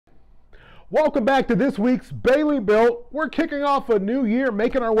Welcome back to this week's Bailey Built. We're kicking off a new year,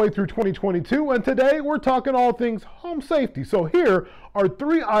 making our way through 2022, and today we're talking all things home safety. So here are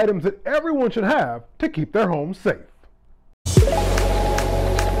 3 items that everyone should have to keep their home safe.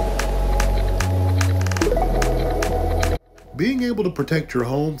 Being able to protect your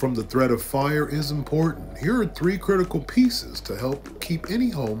home from the threat of fire is important. Here are 3 critical pieces to help keep any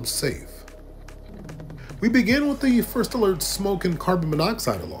home safe. We begin with the First Alert smoke and carbon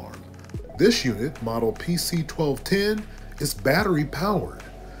monoxide alarm. This unit, model PC1210, is battery powered.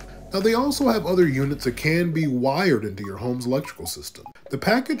 Now they also have other units that can be wired into your home's electrical system. The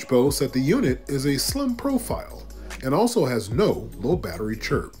package boasts that the unit is a slim profile and also has no low battery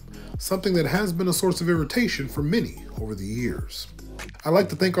chirp, something that has been a source of irritation for many over the years. I'd like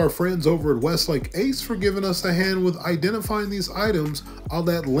to thank our friends over at Westlake Ace for giving us a hand with identifying these items. I'll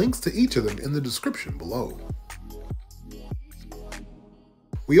add links to each of them in the description below.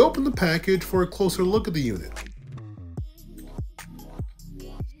 We open the package for a closer look at the unit.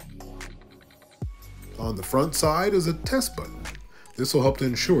 On the front side is a test button. This will help to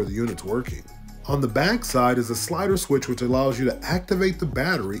ensure the unit's working. On the back side is a slider switch which allows you to activate the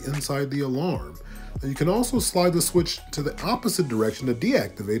battery inside the alarm. And you can also slide the switch to the opposite direction to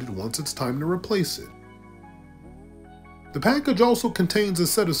deactivate it once it's time to replace it. The package also contains a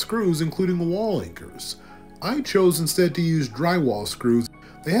set of screws including wall anchors. I chose instead to use drywall screws.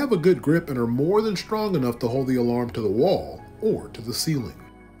 They have a good grip and are more than strong enough to hold the alarm to the wall or to the ceiling.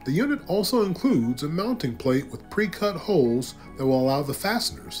 The unit also includes a mounting plate with pre-cut holes that will allow the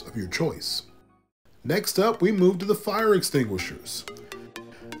fasteners of your choice. Next up, we move to the fire extinguishers.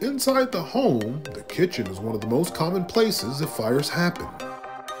 Inside the home, the kitchen is one of the most common places that fires happen.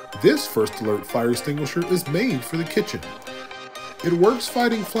 This First Alert fire extinguisher is made for the kitchen. It works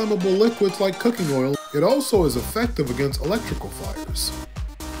fighting flammable liquids like cooking oil. It also is effective against electrical fires.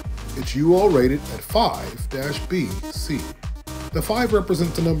 It's UL rated at 5-BC. The 5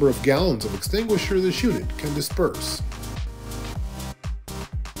 represents the number of gallons of extinguisher this unit can disperse.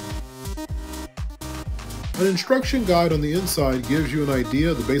 An instruction guide on the inside gives you an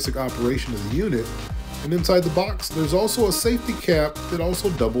idea of the basic operation of the unit, and inside the box there's also a safety cap that also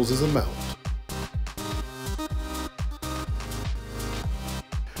doubles as a mount.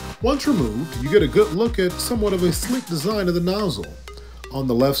 Once removed, you get a good look at somewhat of a sleek design of the nozzle. On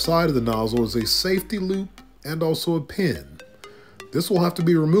the left side of the nozzle is a safety loop and also a pin. This will have to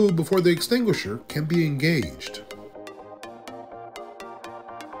be removed before the extinguisher can be engaged.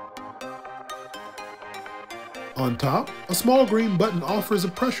 On top, a small green button offers a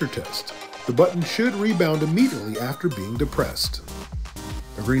pressure test. The button should rebound immediately after being depressed.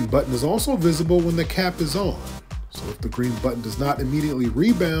 The green button is also visible when the cap is on, so if the green button does not immediately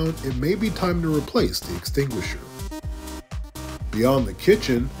rebound, it may be time to replace the extinguisher. Beyond the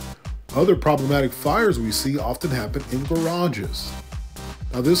kitchen, other problematic fires we see often happen in garages.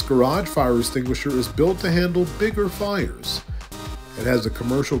 Now this garage fire extinguisher is built to handle bigger fires. It has a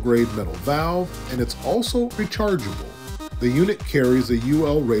commercial grade metal valve and it's also rechargeable. The unit carries a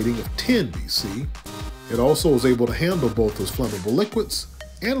UL rating of 10 BC. It also is able to handle both those flammable liquids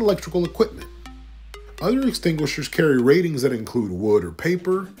and electrical equipment. Other extinguishers carry ratings that include wood or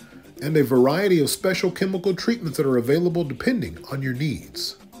paper, and a variety of special chemical treatments that are available depending on your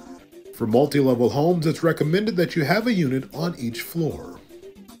needs. For multi-level homes, it's recommended that you have a unit on each floor.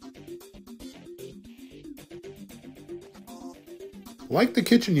 Like the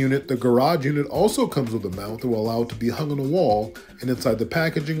kitchen unit, the garage unit also comes with a mount that will allow it to be hung on a wall, and inside the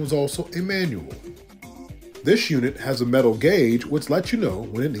packaging was also a manual. This unit has a metal gauge which lets you know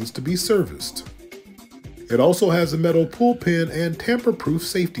when it needs to be serviced. It also has a metal pull pin and tamper-proof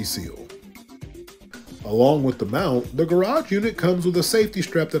safety seal. Along with the mount, the garage unit comes with a safety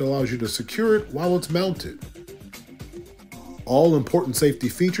strap that allows you to secure it while it's mounted. All important safety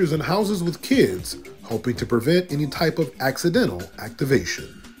features in houses with kids, helping to prevent any type of accidental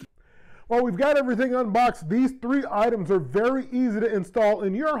activation. Well, we've got everything unboxed. These 3 items are very easy to install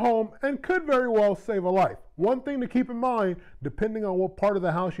in your home and could very well save a life. One thing to keep in mind, depending on what part of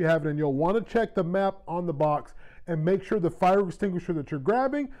the house you have it in, you'll want to check the map on the box and make sure the fire extinguisher that you're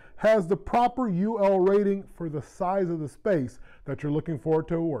grabbing has the proper UL rating for the size of the space that you're looking for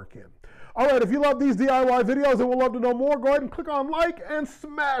to work in. All right, if you love these DIY videos and would love to know more, go ahead and click on like and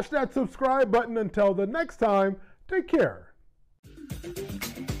smash that subscribe button. Until the next time, take care.